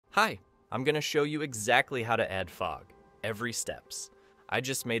Hi, I'm going to show you exactly how to add fog, every steps. I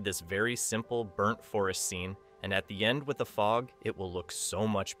just made this very simple burnt forest scene, and at the end with the fog, it will look so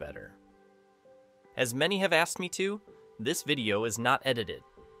much better. As many have asked me to, this video is not edited,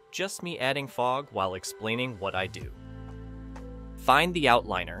 just me adding fog while explaining what I do. Find the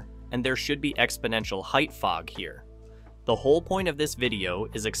outliner, and there should be exponential height fog here. The whole point of this video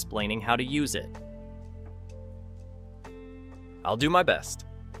is explaining how to use it. I'll do my best.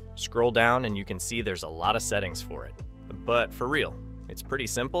 Scroll down and you can see there's a lot of settings for it. But for real, it's pretty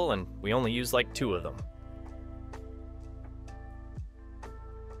simple and we only use like 2 of them.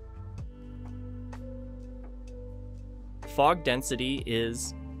 Fog density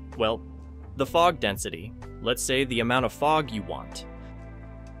is, well, the fog density. Let's say the amount of fog you want.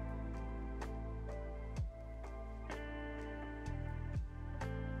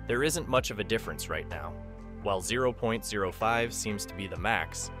 There isn't much of a difference right now. While 0.05 seems to be the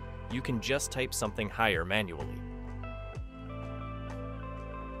max, you can just type something higher manually.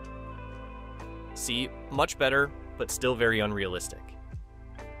 See, much better, but still very unrealistic.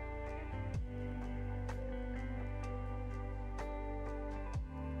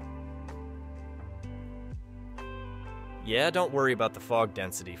 Yeah, don't worry about the fog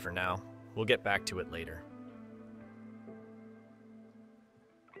density for now. We'll get back to it later.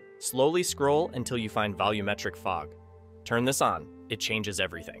 Slowly scroll until you find volumetric fog. Turn this on, it changes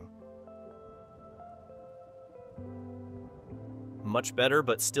everything. Much better,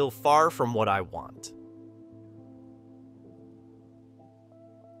 but still far from what I want.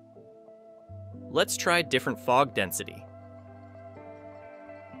 Let's try different fog density.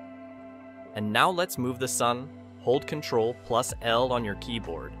 And now let's move the sun, hold Ctrl plus L on your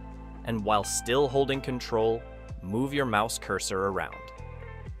keyboard, and while still holding Ctrl, move your mouse cursor around.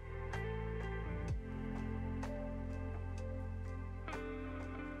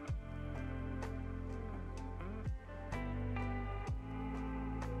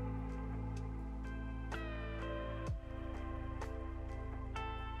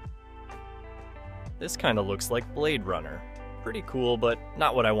 This kind of looks like Blade Runner. Pretty cool, but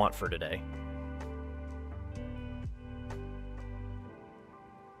not what I want for today.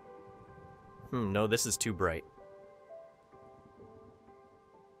 No, this is too bright.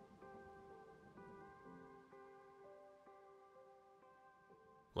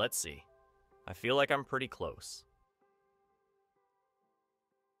 Let's see. I feel like I'm pretty close.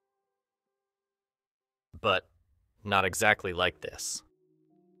 But not exactly like this.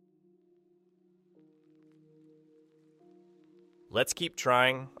 Let's keep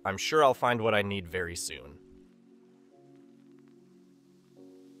trying. I'm sure I'll find what I need very soon.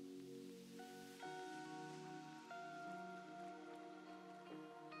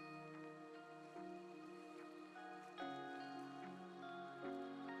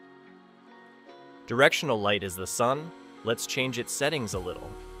 Directional light is the sun. Let's change its settings a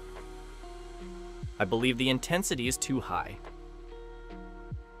little. I believe the intensity is too high.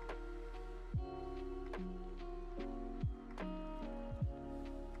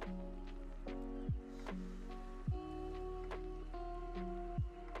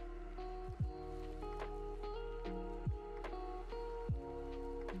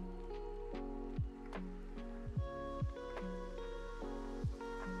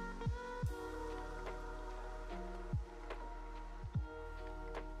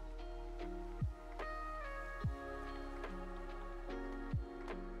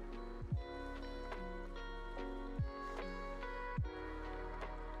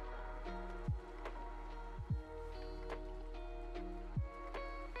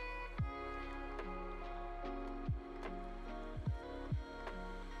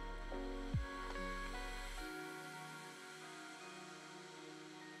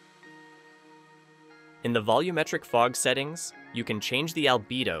 In the volumetric fog settings, you can change the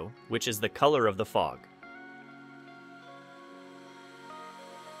albedo, which is the color of the fog.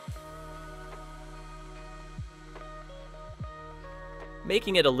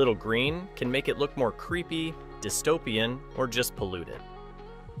 Making it a little green can make it look more creepy, dystopian, or just polluted.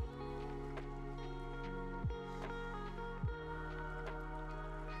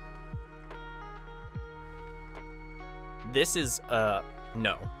 This is,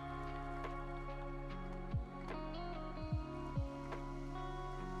 no.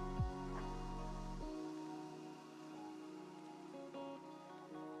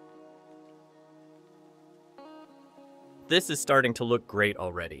 This is starting to look great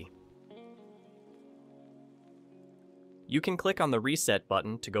already. You can click on the reset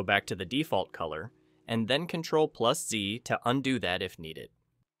button to go back to the default color, and then Ctrl plus Z to undo that if needed.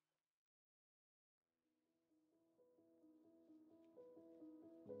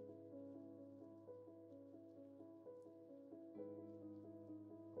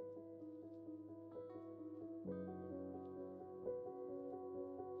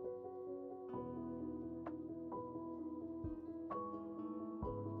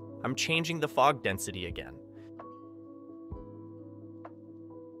 I'm changing the fog density again.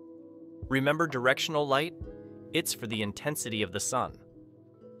 Remember directional light? It's for the intensity of the sun.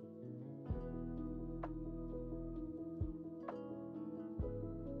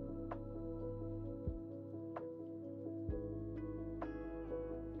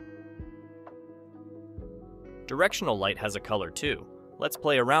 Directional light has a color too. Let's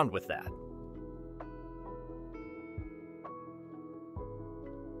play around with that.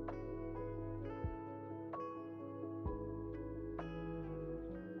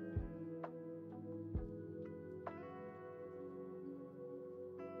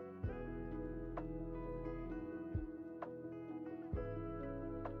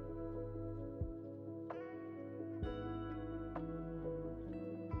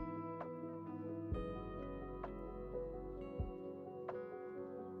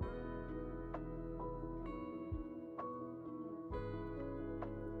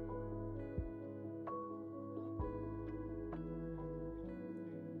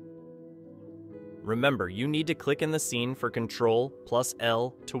 Remember, you need to click in the scene for Ctrl plus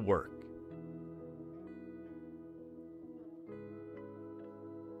L to work.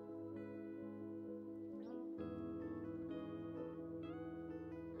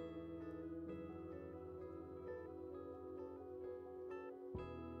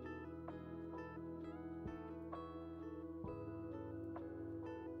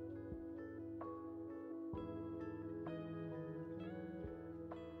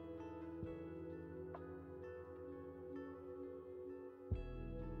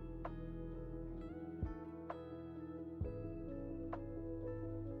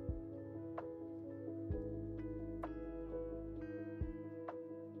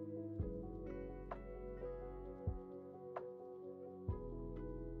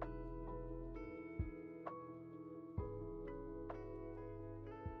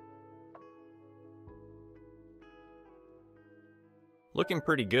 Looking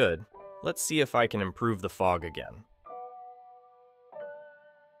pretty good. Let's see if I can improve the fog again.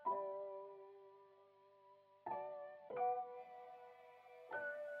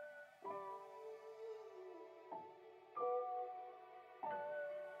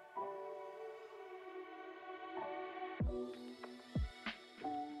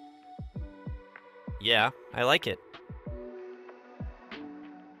 Yeah, I like it.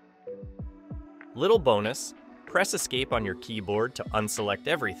 Little bonus. Press Escape on your keyboard to unselect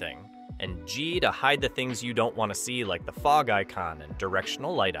everything, and G to hide the things you don't want to see, like the fog icon and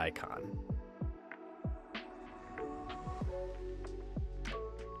directional light icon.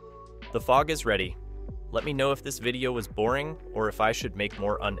 The fog is ready. Let me know if this video was boring or if I should make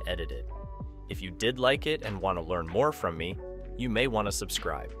more unedited. If you did like it and want to learn more from me, you may want to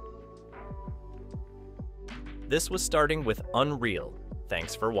subscribe. This was starting with Unreal.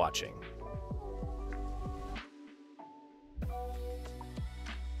 Thanks for watching.